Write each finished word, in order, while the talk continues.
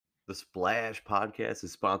The Splash podcast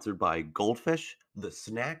is sponsored by Goldfish, the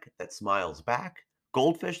snack that smiles back.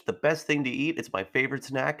 Goldfish, the best thing to eat. It's my favorite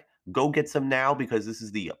snack. Go get some now because this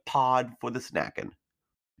is the pod for the snacking.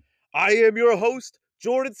 I am your host,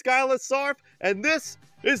 Jordan Skylar Sarf, and this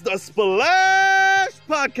is the Splash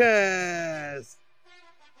Podcast.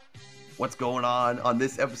 What's going on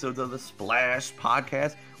this episode of the Splash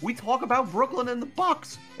podcast? We talk about Brooklyn and the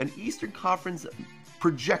Bucks, an Eastern Conference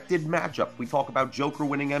projected matchup. We talk about Joker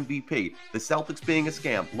winning MVP, the Celtics being a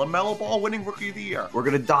scam, LaMelo Ball winning Rookie of the Year. We're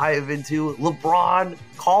going to dive into LeBron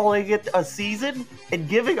calling it a season and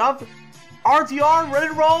giving up. RTR, ready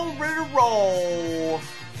to roll.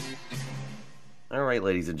 All right,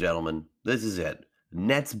 ladies and gentlemen, this is it.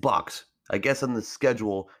 Nets Bucks. I guess on the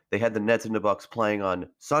schedule, they had the Nets and the Bucks playing on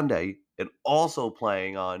Sunday and also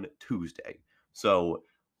playing on Tuesday. So,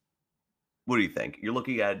 what do you think? You're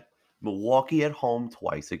looking at Milwaukee at home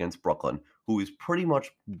twice against Brooklyn, who is pretty much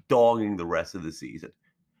dogging the rest of the season.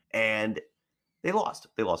 And they lost.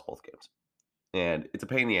 They lost both games. And it's a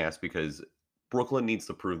pain in the ass because Brooklyn needs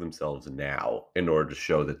to prove themselves now in order to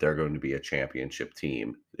show that they're going to be a championship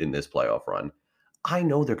team in this playoff run. I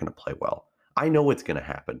know they're going to play well. I know it's going to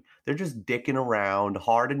happen. They're just dicking around.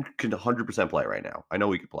 Harden can 100% play right now. I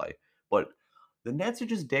know he could play. But the Nets are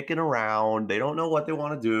just dicking around. They don't know what they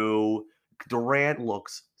want to do. Durant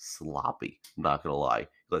looks sloppy, I'm not going to lie.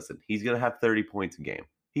 Listen, he's going to have 30 points a game.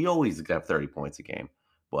 He always is going to have 30 points a game.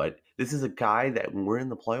 But this is a guy that when we're in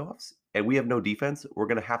the playoffs and we have no defense, we're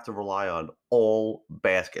going to have to rely on all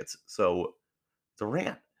baskets. So,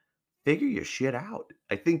 Durant, figure your shit out.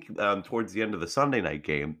 I think towards the end of the Sunday night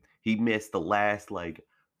game, he missed the last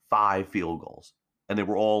 5 field goals. And they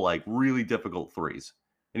were all really difficult threes.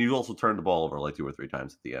 And he also turned the ball over 2 or 3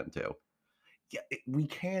 times at the end too. Yeah, we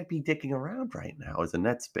can't be dicking around right now as a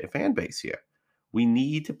Nets fan base here. We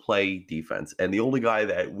need to play defense. And the only guy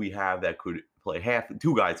that we have that could play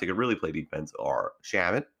two guys that could really play defense are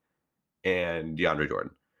Shamit and DeAndre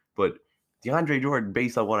Jordan. But DeAndre Jordan,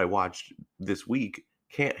 based on what I watched this week,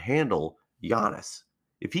 can't handle Giannis.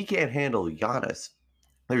 If he can't handle Giannis,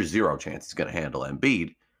 there's zero chance he's going to handle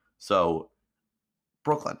Embiid. So,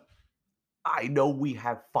 Brooklyn, I know we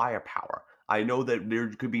have firepower. I know that there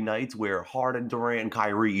could be nights where Harden, Durant, and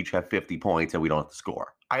Kyrie each have 50 points and we don't have to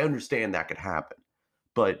score. I understand that could happen.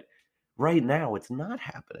 But right now, it's not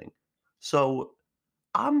happening. So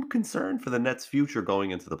I'm concerned for the Nets' future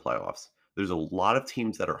going into the playoffs. There's a lot of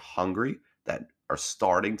teams that are hungry, that are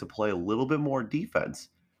starting to play a little bit more defense.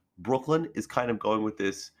 Brooklyn is kind of going with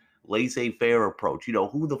this laissez-faire approach.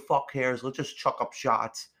 Who the fuck cares? Let's just chuck up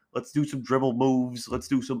shots. Let's do some dribble moves. Let's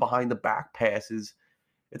do some behind-the-back passes.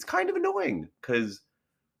 It's kind of annoying because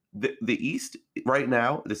the East right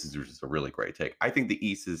now, this is just a really great take. I think the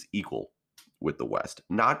East is equal with the West.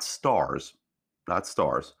 Not stars,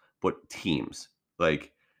 but teams.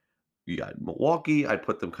 You got Milwaukee, I'd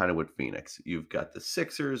put them kind of with Phoenix. You've got the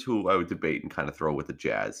Sixers, who I would debate and kind of throw with the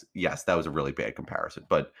Jazz. Yes, that was a really bad comparison,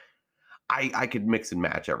 but I could mix and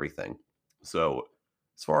match everything. So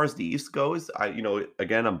as far as the East goes,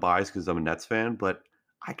 again, I'm biased because I'm a Nets fan, but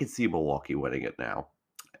I could see Milwaukee winning it now.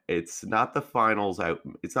 It's not the finals.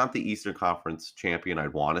 It's not the Eastern Conference champion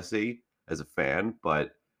I'd want to see as a fan,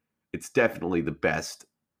 but it's definitely the best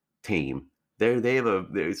team. They have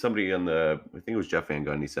somebody on I think it was Jeff Van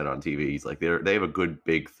Gundy said on TV. He's like they have a good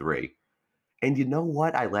big three. And you know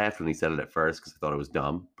what? I laughed when he said it at first because I thought it was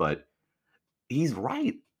dumb, but he's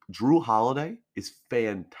right. Drew Holiday is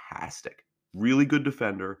fantastic. Really good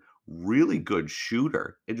defender, really good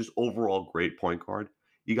shooter, and just overall great point guard.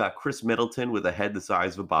 You got Chris Middleton with a head the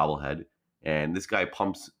size of a bobblehead, and this guy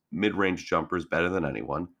pumps mid-range jumpers better than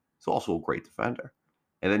anyone. He's also a great defender.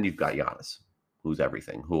 And then you've got Giannis, who's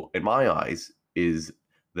everything, who, in my eyes, is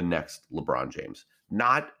the next LeBron James.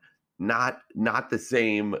 Not the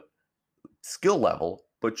same skill level,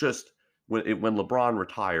 but just when LeBron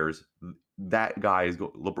retires, that guy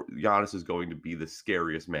Giannis is going to be the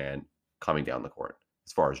scariest man coming down the court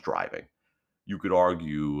as far as driving. You could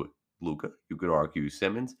argue Luka, you could argue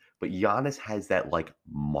Simmons, but Giannis has that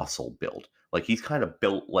muscle build. He's kind of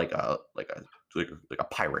built like a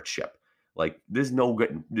pirate ship. There's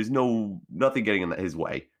nothing getting in his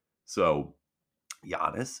way. So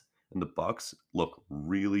Giannis and the Bucks look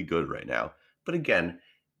really good right now. But again,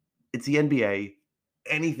 it's the NBA.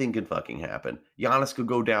 Anything can fucking happen. Giannis could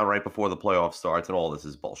go down right before the playoff starts, and all this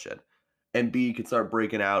is bullshit. Embiid could start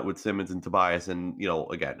breaking out with Simmons and Tobias, and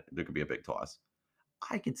again, there could be a big toss.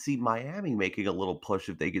 I could see Miami making a little push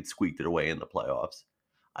if they get squeaked their way in the playoffs.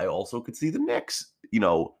 I also could see the Knicks,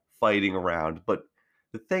 fighting around. But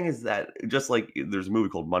the thing is that just like there's a movie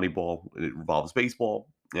called Moneyball, it involves baseball.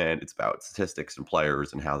 and it's about statistics and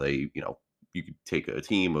players and how they, you could take a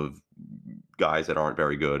team of guys that aren't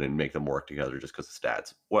very good and make them work together just because of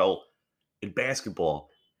stats. Well, in basketball,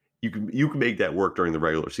 you can make that work during the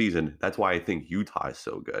regular season. That's why I think Utah is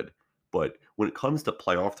so good. But when it comes to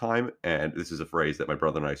playoff time, and this is a phrase that my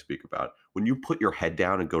brother and I speak about, when you put your head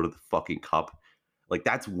down and go to the fucking cup, like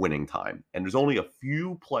that's winning time. And there's only a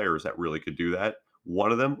few players that really could do that.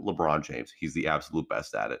 One of them, LeBron James. He's the absolute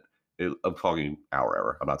best at it. I'm talking our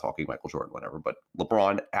era. I'm not talking Michael Jordan, whatever. But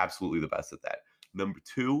LeBron, absolutely the best at that. Number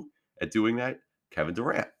two at doing that, Kevin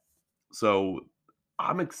Durant. So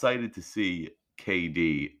I'm excited to see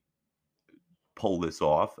KD pull this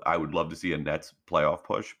off. I would love to see a Nets playoff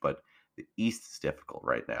push, but the East is difficult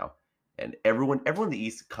right now. And everyone in the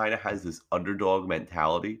East kind of has this underdog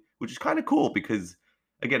mentality, which is kind of cool because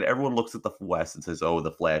again, everyone looks at the West and says, "Oh,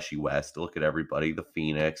 the flashy West. Look at everybody, the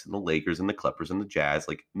Phoenix and the Lakers and the Clippers and the Jazz,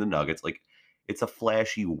 like and the Nuggets. Like it's a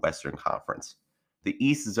flashy Western Conference." The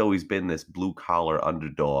East has always been this blue collar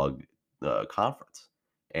underdog conference,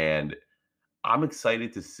 and I'm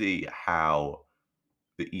excited to see how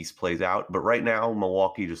the East plays out. But right now,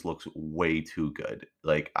 Milwaukee just looks way too good.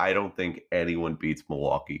 Like, I don't think anyone beats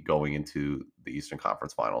Milwaukee going into the Eastern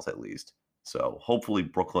Conference Finals, at least. So hopefully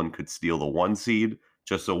Brooklyn could steal the 1 seed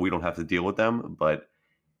just so we don't have to deal with them. But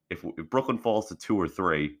if Brooklyn falls to 2 or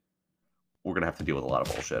 3, we're going to have to deal with a lot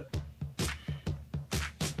of bullshit.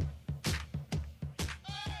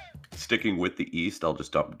 Sticking with the East, I'll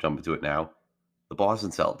just jump into it now. The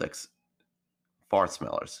Boston Celtics, fart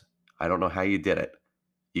smellers. I don't know how you did it.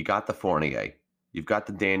 You got the Fournier. You've got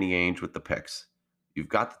the Danny Ainge with the picks. You've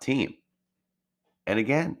got the team. And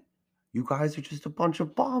again, you guys are just a bunch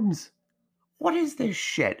of bums. What is this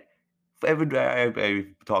shit? I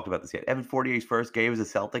talked about this yet. Evan Fournier's first game as a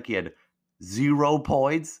Celtic, he had 0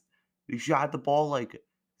 points. He shot the ball like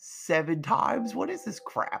 7 times. What is this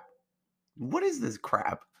crap? What is this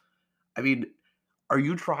crap? I mean, are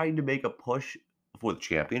you trying to make a push for the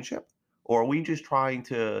championship? Or are we just trying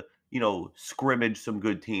to, scrimmage some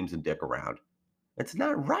good teams and dick around? It's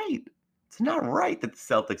not right. It's not right that the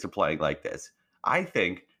Celtics are playing like this. I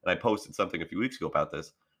think, and I posted something a few weeks ago about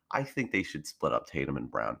this, I think they should split up Tatum and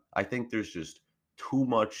Brown. I think there's just too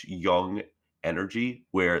much young energy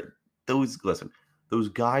where those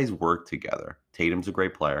guys work together. Tatum's a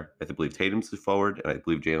great player. I believe Tatum's the forward, and I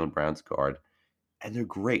believe Jaylen Brown's guard. And they're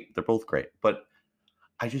great. They're both great. But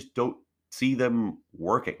I just don't see them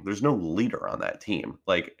working. There's no leader on that team.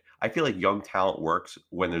 Like, I feel like young talent works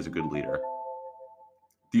when there's a good leader.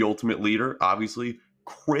 The ultimate leader, obviously,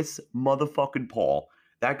 Chris motherfucking Paul.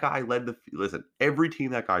 That guy listen, every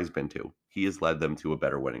team that guy's been to, he has led them to a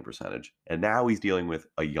better winning percentage. And now he's dealing with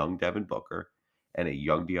a young Devin Booker and a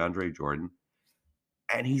young DeAndre Jordan,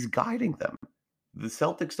 and he's guiding them. The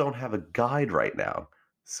Celtics don't have a guide right now.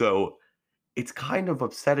 So it's kind of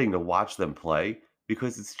upsetting to watch them play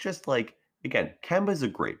because it's just like, again, Kemba's a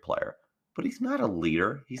great player, but he's not a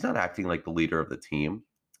leader. He's not acting like the leader of the team.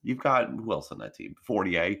 You've got, who else on that team?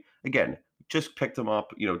 Fournier. Again, just picked him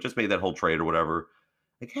up, just made that whole trade or whatever.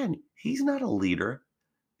 Again, he's not a leader.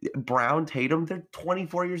 Brown, Tatum, they're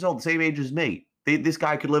 24 years old, same age as me. This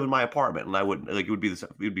guy could live in my apartment and I wouldn't, it would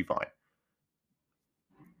be fine.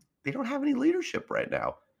 They don't have any leadership right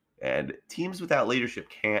now. And teams without leadership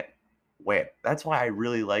can't win. That's why I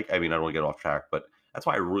really like, I don't want to get off track, but that's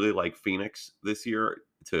why I really like Phoenix this year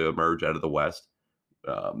to emerge out of the West.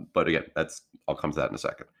 But again, I'll come to that in a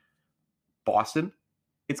second. Boston,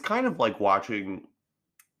 it's kind of like watching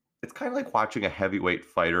a heavyweight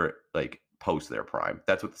fighter like post their prime.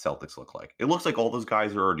 That's what the Celtics look like. It looks like all those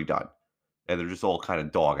guys are already done, and they're just all kind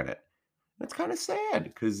of dogging it. It's kind of sad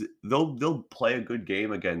because they'll play a good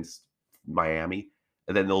game against Miami,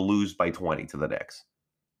 and then they'll lose by 20 to the Knicks.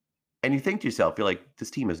 And you think to yourself, you're like, this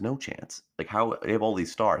team has no chance. Like, how they have all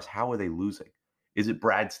these stars? How are they losing? Is it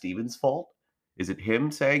Brad Stevens' fault? Is it him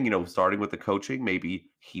saying, starting with the coaching, maybe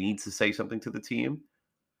he needs to say something to the team?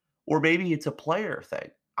 Or maybe it's a player thing.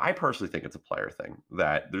 I personally think it's a player thing,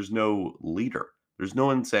 that there's no leader. There's no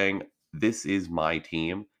one saying, this is my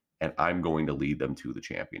team, and I'm going to lead them to the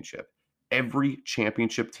championship. Every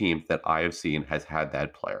championship team that I have seen has had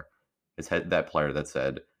that player. Has had that player that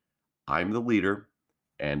said, I'm the leader,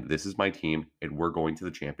 and this is my team, and we're going to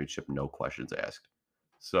the championship, no questions asked.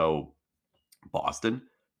 So, Boston,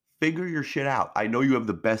 figure your shit out. I know you have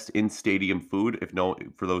the best in-stadium food.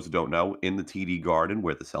 For those who don't know, in the TD Garden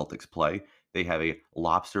where the Celtics play, they have a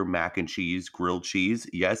lobster mac and cheese grilled cheese.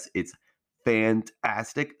 Yes, it's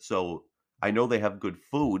fantastic. So I know they have good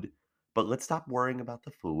food, but let's stop worrying about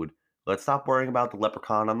the food. Let's stop worrying about the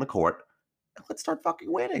leprechaun on the court, and let's start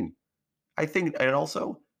fucking winning. I think, and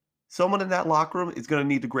also, Someone in that locker room is going to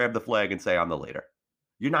need to grab the flag and say, I'm the leader.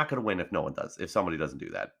 You're not going to win if no one does, if somebody doesn't do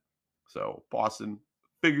that. So, Boston,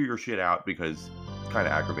 figure your shit out because it's kind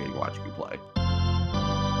of aggravating watching you play.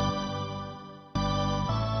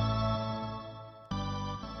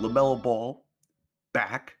 LaMelo Ball,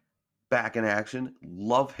 back in action.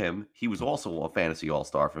 Love him. He was also a fantasy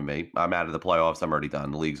all-star for me. I'm out of the playoffs. I'm already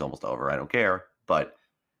done. The league's almost over. I don't care. But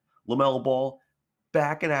LaMelo Ball,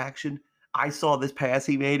 back in action. I saw this pass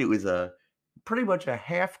he made. It was pretty much a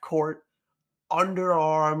half-court,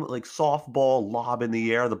 underarm, like softball lob in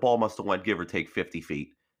the air. The ball must have went, give or take, 50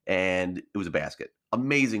 feet. And it was a basket.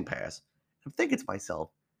 Amazing pass. I'm thinking to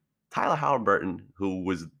myself, Tyler Halliburton, who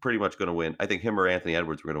was pretty much going to win, I think him or Anthony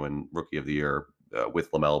Edwards were going to win Rookie of the Year with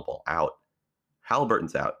LaMelo Ball out.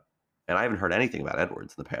 Halliburton's out. And I haven't heard anything about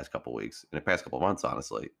Edwards in the past couple weeks, in the past couple months,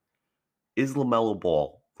 honestly. Is LaMelo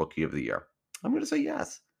Ball Rookie of the Year? I'm going to say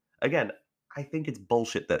yes. Again, I think it's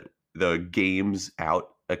bullshit that the games out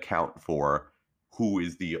account for who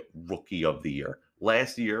is the Rookie of the Year.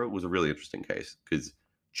 Last year was a really interesting case because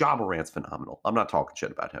Ja Morant's phenomenal. I'm not talking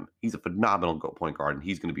shit about him. He's a phenomenal point guard, and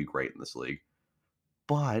he's going to be great in this league.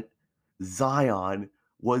 But Zion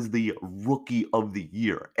was the Rookie of the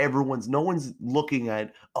Year. No one's looking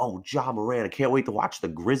at, oh, Ja Morant, I can't wait to watch the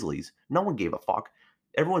Grizzlies. No one gave a fuck.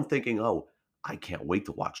 Everyone's thinking, oh, I can't wait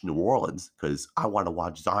to watch New Orleans because I want to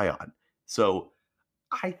watch Zion. So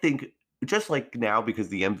I think just like now, because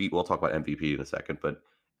the MVP, we'll talk about MVP in a second, but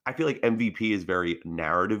I feel like MVP is very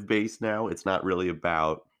narrative based now. It's not really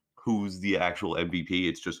about who's the actual MVP.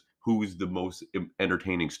 It's just who's the most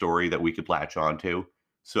entertaining story that we could latch onto.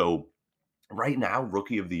 So right now,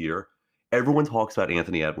 Rookie of the Year, everyone talks about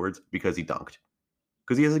Anthony Edwards because he dunked,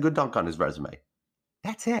 because he has a good dunk on his resume.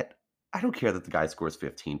 That's it. I don't care that the guy scores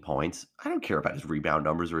 15 points. I don't care about his rebound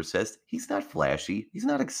numbers or assists. He's not flashy. He's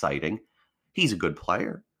not exciting. He's a good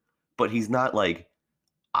player, but he's not like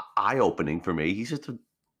eye-opening for me. He's just a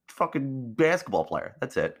fucking basketball player.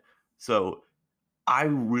 That's it. So I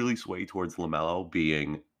really sway towards LaMelo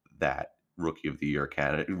being that Rookie of the Year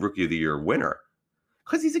candidate, Rookie of the Year winner,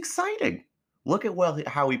 because he's exciting. Look at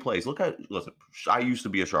how he plays. Listen, I used to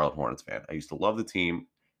be a Charlotte Hornets fan. I used to love the team,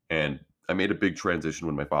 and I made a big transition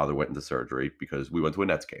when my father went into surgery because we went to a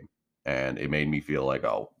Nets game, and it made me feel like,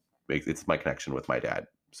 oh, it's my connection with my dad.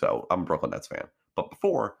 So I'm a Brooklyn Nets fan. But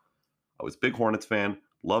before, I was a big Hornets fan,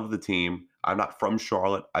 loved the team. I'm not from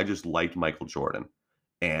Charlotte. I just liked Michael Jordan.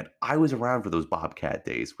 And I was around for those Bobcat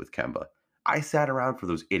days with Kemba. I sat around for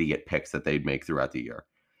those idiot picks that they'd make throughout the year.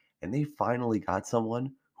 And they finally got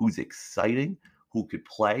someone who's exciting, who could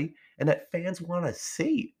play, and that fans want to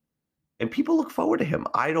see. And people look forward to him.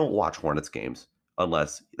 I don't watch Hornets games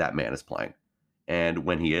unless that man is playing. And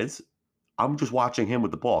when he is, I'm just watching him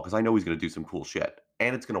with the ball because I know he's going to do some cool shit.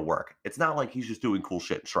 And it's going to work. It's not like he's just doing cool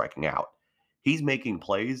shit and striking out. He's making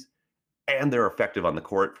plays, and they're effective on the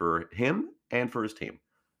court for him and for his team.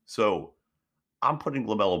 So I'm putting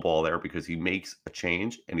LaMelo Ball there because he makes a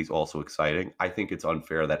change, and he's also exciting. I think it's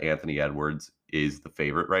unfair that Anthony Edwards is the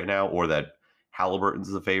favorite right now, or that Halliburton's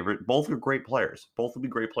the favorite. Both are great players. Both will be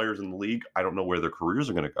great players in the league. I don't know where their careers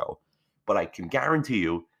are going to go. But I can guarantee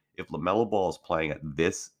you, if LaMelo Ball is playing at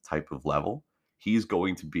this type of level, he's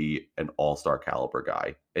going to be an all-star caliber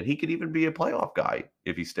guy. And he could even be a playoff guy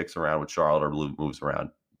if he sticks around with Charlotte or moves around.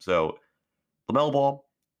 So, LaMelo Ball,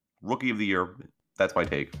 Rookie of the Year. That's my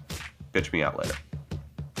take. Pitch me out later.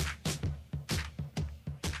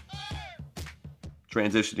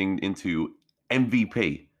 Transitioning into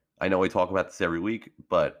MVP. I know I talk about this every week,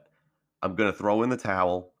 but I'm going to throw in the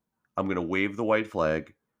towel. I'm going to wave the white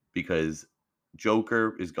flag because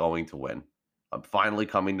Joker is going to win. I'm finally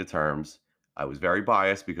coming to terms. I was very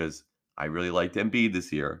biased because I really liked Embiid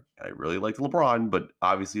this year, and I really liked LeBron, but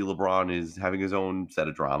obviously LeBron is having his own set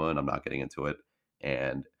of drama, and I'm not getting into it.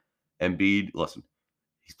 And Embiid, listen,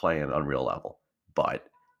 he's playing at an unreal level, but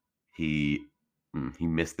he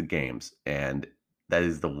missed the games, and that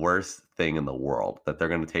is the worst thing in the world, that they're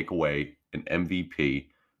going to take away an MVP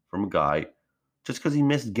from a guy just because he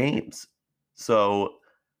missed games. So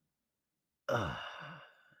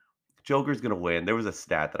Joker's going to win. There was a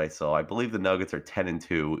stat that I saw. I believe the Nuggets are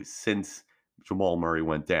 10-2 since Jamal Murray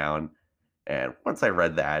went down. And once I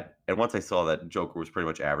read that, and once I saw that Joker was pretty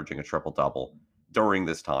much averaging a triple-double during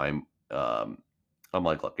this time, I'm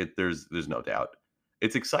like, look, there's no doubt.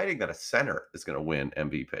 It's exciting that a center is going to win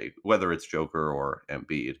MVP, whether it's Joker or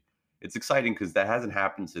Embiid. It's exciting because that hasn't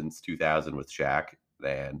happened since 2000 with Shaq.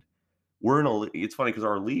 And it's funny because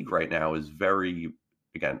our league right now is very,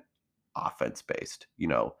 again, offense-based,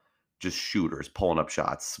 just shooters, pulling up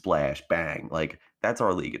shots, splash, bang. Like, that's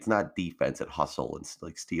our league. It's not defense at hustle and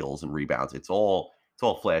like steals and rebounds. It's all It's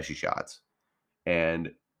all flashy shots.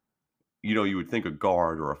 And, you would think a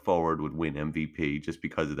guard or a forward would win MVP just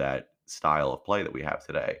because of that style of play that we have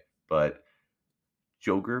today. But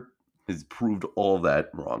Joker has proved all that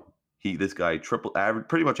wrong. This guy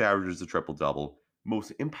pretty much averages a triple double.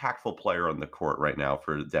 Most impactful player on the court right now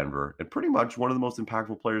for Denver, and pretty much one of the most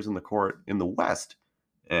impactful players in the court in the West.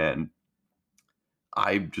 And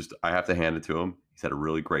I have to hand it to him. He's had a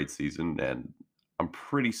really great season, and I'm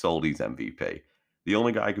pretty sold he's MVP. The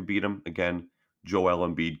only guy who could beat him, again, Joel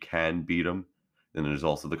Embiid can beat him. And there's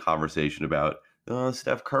also the conversation about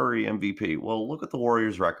Steph Curry MVP. Well, look at the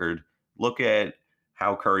Warriors' record. Look at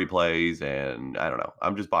how Curry plays, and I don't know.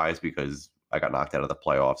 I'm just biased because I got knocked out of the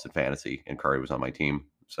playoffs in fantasy, and Curry was on my team.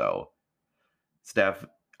 So, Steph,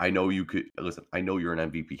 I know you could listen. I know you're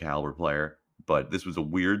an MVP caliber player, but this was a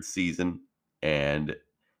weird season, and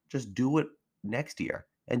just do it next year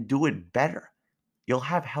and do it better. You'll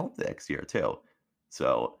have help next year too.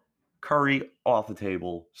 So, Curry off the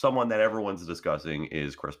table. Someone that everyone's discussing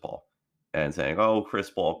is Chris Paul, and saying, "Oh, Chris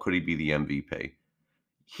Paul, could he be the MVP?"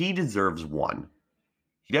 He deserves one.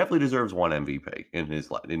 He definitely deserves one MVP in his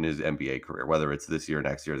NBA career, whether it's this year,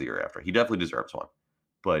 next year, or the year after. He definitely deserves one.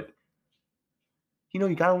 But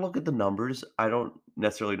you got to look at the numbers. I don't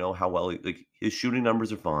necessarily know how well his shooting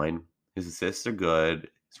numbers are fine. His assists are good.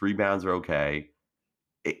 His rebounds are okay.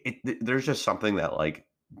 There's just something that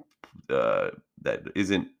that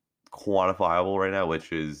isn't quantifiable right now,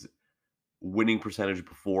 which is winning percentage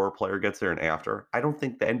before a player gets there and after. I don't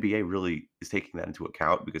think the NBA really is taking that into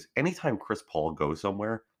account, because anytime Chris Paul goes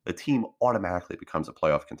somewhere, the team automatically becomes a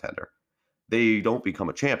playoff contender. They don't become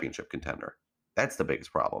a championship contender. That's the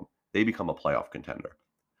biggest problem. They become a playoff contender.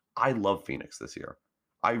 I love Phoenix this year.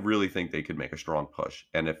 I really think they could make a strong push.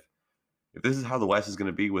 And if this is how the West is going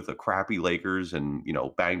to be, with the crappy Lakers and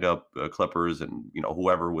banged up Clippers and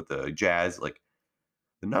whoever with the Jazz, like,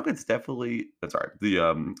 the Nuggets definitely. Sorry,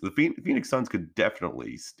 the Phoenix Suns could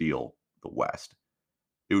definitely steal the West.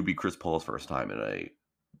 It would be Chris Paul's first time in a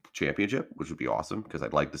championship, which would be awesome because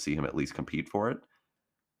I'd like to see him at least compete for it.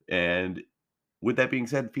 And with that being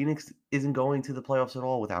said, Phoenix isn't going to the playoffs at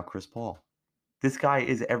all without Chris Paul. This guy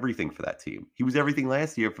is everything for that team. He was everything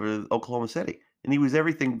last year for Oklahoma City, and he was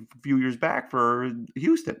everything a few years back for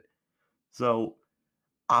Houston. So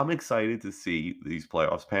I'm excited to see these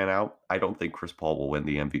playoffs pan out. I don't think Chris Paul will win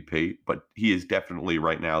the MVP, but he is definitely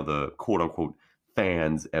right now the quote-unquote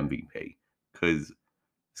fans MVP, because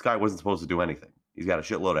this guy wasn't supposed to do anything. He's got a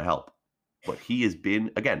shitload of help. But he has been,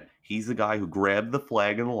 again, he's the guy who grabbed the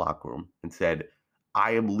flag in the locker room and said,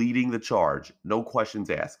 "I am leading the charge. No questions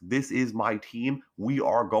asked. This is my team. We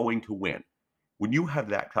are going to win." When you have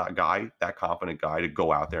that guy, that confident guy, to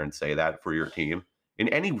go out there and say that for your team in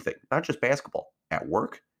anything, not just basketball, at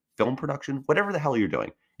work, film production, whatever the hell you're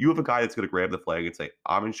doing, you have a guy that's going to grab the flag and say,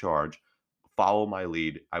 "I'm in charge. Follow my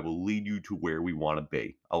lead. I will lead you to where we want to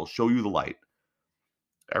be. I will show you the light."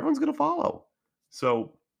 Everyone's going to follow.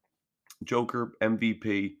 So, Joker,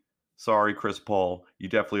 MVP. Sorry, Chris Paul. You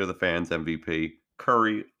definitely are the fans' MVP.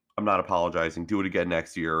 Curry, I'm not apologizing. Do it again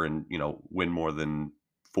next year and, win more than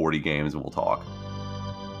 40 games and we'll talk.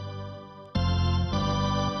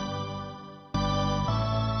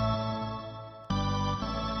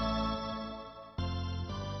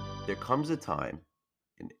 There comes a time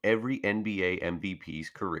in every NBA MVP's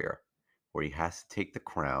career where he has to take the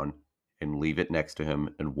crown and leave it next to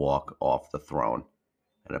him and walk off the throne.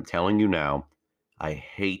 And I'm telling you now, I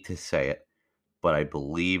hate to say it, but I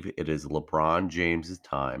believe it is LeBron James's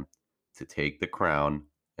time to take the crown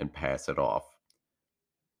and pass it off.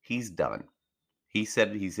 He's done. He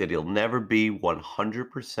said he'll never be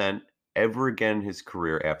 100% ever again in his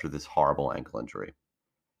career after this horrible ankle injury.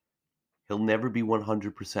 He'll never be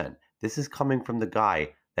 100%. This is coming from the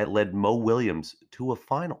guy that led Mo Williams to a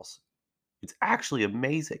finals. It's actually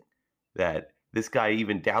amazing that this guy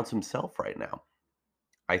even doubts himself right now.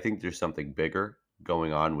 I think there's something bigger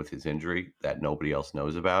going on with his injury that nobody else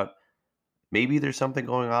knows about. Maybe there's something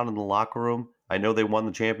going on in the locker room. I know they won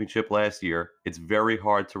the championship last year. It's very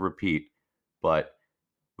hard to repeat. But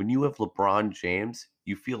when you have LeBron James,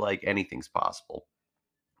 you feel like anything's possible.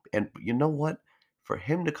 And you know what? For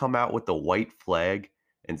him to come out with the white flag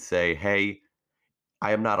and say, "Hey,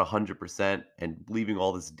 I am not 100%," and leaving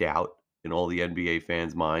all this doubt in all the NBA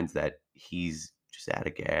fans' minds that he's just out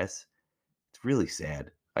of gas, it's really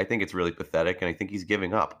sad. I think it's really pathetic, and I think he's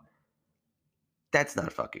giving up. That's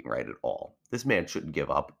not fucking right at all. This man shouldn't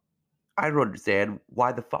give up. I don't understand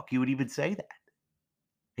why the fuck you would even say that.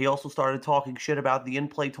 He also started talking shit about the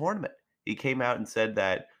in-play tournament. He came out and said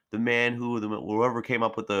that whoever came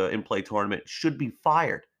up with the in-play tournament should be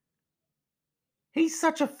fired. He's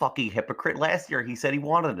such a fucking hypocrite. Last year, he said he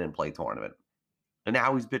wanted an in-play tournament, and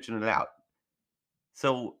now he's bitching it out.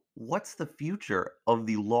 So, what's the future of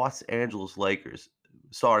the Los Angeles Lakers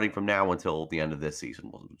starting from now until the end of this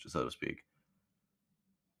season, so to speak?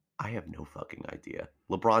 I have no fucking idea.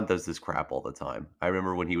 LeBron does this crap all the time. I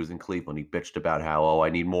remember when he was in Cleveland, he bitched about how, oh,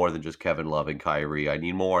 I need more than just Kevin Love and Kyrie. I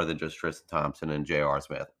need more than just Tristan Thompson and J.R.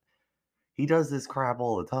 Smith. He does this crap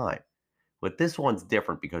all the time. But this one's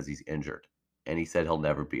different because he's injured. And he said he'll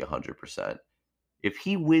never be 100%. If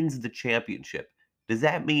he wins the championship, does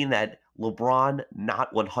that mean that LeBron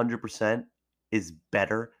not 100% is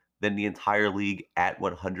better than the entire league at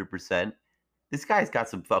 100%? This guy's got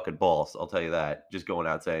some fucking balls, I'll tell you that. Just going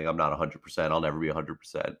out saying, I'm not 100%, I'll never be 100%.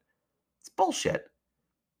 It's bullshit.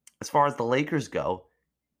 As far as the Lakers go,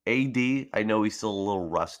 AD, I know he's still a little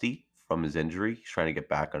rusty from his injury. He's trying to get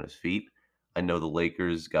back on his feet. I know the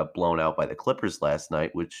Lakers got blown out by the Clippers last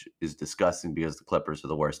night, which is disgusting because the Clippers are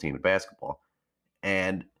the worst team in basketball.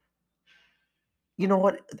 And you know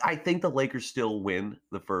what? I think the Lakers still win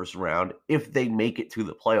the first round if they make it to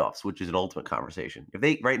the playoffs, which is an ultimate conversation. If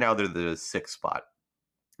they right now they're the 6th spot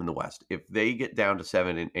in the West. If they get down to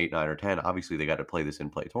 7 and 8, 9, or 10, obviously they got to play this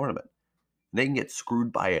in-play tournament. They can get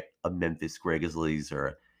screwed by a Memphis Grizzlies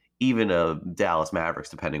or even a Dallas Mavericks,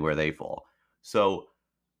 depending where they fall. So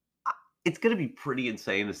it's going to be pretty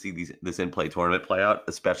insane to see this in-play tournament play out,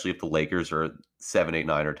 especially if the Lakers are 7, 8,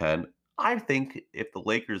 9, or 10. I think if the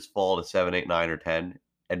Lakers fall to 7, 8, 9, or 10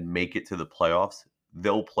 and make it to the playoffs,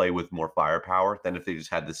 they'll play with more firepower than if they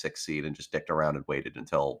just had the 6th seed and just sticked around and waited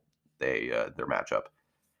until their matchup.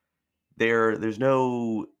 There's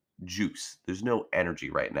no juice. There's no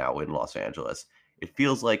energy right now in Los Angeles. It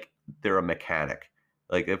feels like they're a mechanic.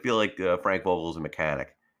 Like I feel like Frank Vogel's a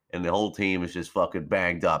mechanic, and the whole team is just fucking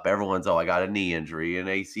banged up. Everyone's, I got a knee injury, an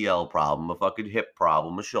ACL problem, a fucking hip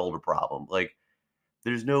problem, a shoulder problem. Like,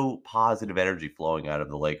 there's no positive energy flowing out of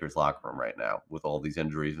the Lakers locker room right now with all these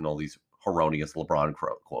injuries and all these erroneous LeBron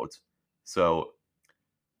quotes. So,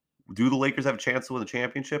 do the Lakers have a chance to win the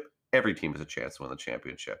championship? Every team has a chance to win the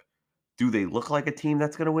championship. Do they look like a team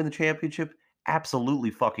that's going to win the championship?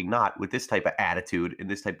 Absolutely fucking not with this type of attitude and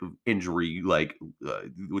this type of injury,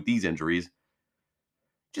 with these injuries.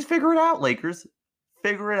 Just figure it out, Lakers.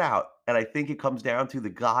 Figure it out. And I think it comes down to the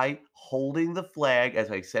guy holding the flag.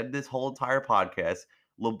 As I said this whole entire podcast,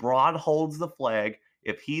 LeBron holds the flag.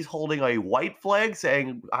 If he's holding a white flag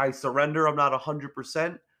saying, I surrender, I'm not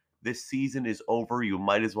 100%, this season is over. You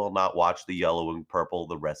might as well not watch the yellow and purple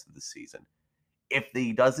the rest of the season. If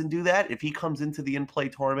he doesn't do that, if he comes into the in-play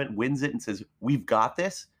tournament, wins it, and says, we've got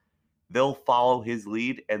this, they'll follow his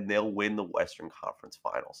lead and they'll win the Western Conference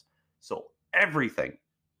Finals. So everything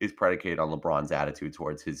is predicated on LeBron's attitude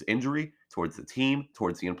towards his injury, towards the team,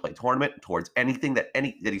 towards the in-play tournament, towards anything that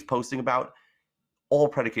he's posting about, all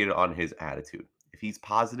predicated on his attitude. If he's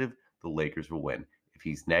positive, the Lakers will win. If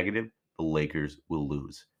he's negative, the Lakers will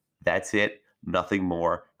lose. That's it. Nothing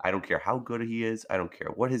more. I don't care how good he is. I don't care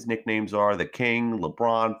what his nicknames are. The King,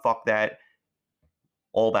 LeBron, fuck that.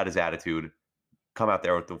 All about his attitude. Come out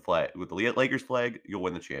there with the flag, with the Lakers flag, you'll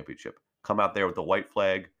win the championship. Come out there with the white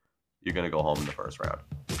flag, you're going to go home in the first round.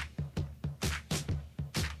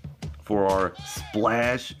 For our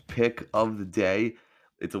splash pick of the day,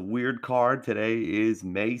 it's a weird card. Today is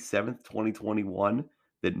May 7th, 2021.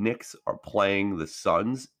 The Knicks are playing the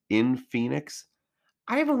Suns in Phoenix.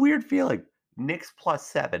 I have a weird feeling. Knicks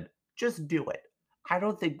 +7. Just do it. I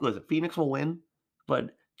don't think, listen, Phoenix will win, but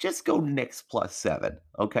just go Knicks +7,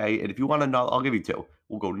 okay? And if you want to know, I'll give you 2.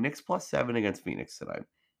 We'll go Knicks +7 against Phoenix tonight.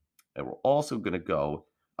 And we're also going to go,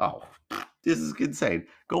 this is insane.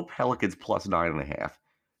 Go Pelicans +9.5.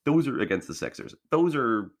 Those are against the Sixers. Those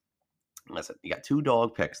are, listen, you got 2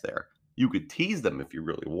 dog picks there. You could tease them if you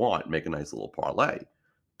really want, make a nice little parlay.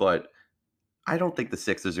 But I don't think the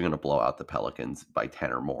Sixers are going to blow out the Pelicans by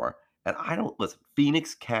 10 or more. And listen,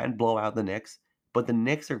 Phoenix can blow out the Knicks, but the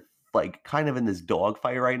Knicks are like kind of in this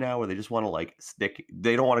dogfight right now where they just want to stick.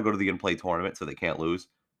 They don't want to go to the in-play tournament, so they can't lose.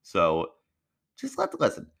 So just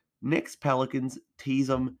listen. Knicks, Pelicans, tease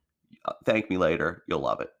them. Thank me later. You'll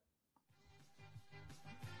love it.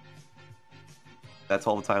 That's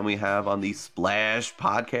all the time we have on the Splash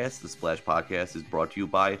Podcast. The Splash Podcast is brought to you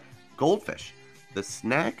by Goldfish, the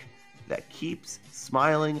snack that keeps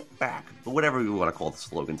smiling back. But whatever you want to call the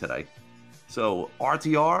slogan today. So,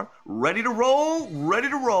 RTR, ready to roll, ready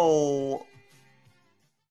to roll.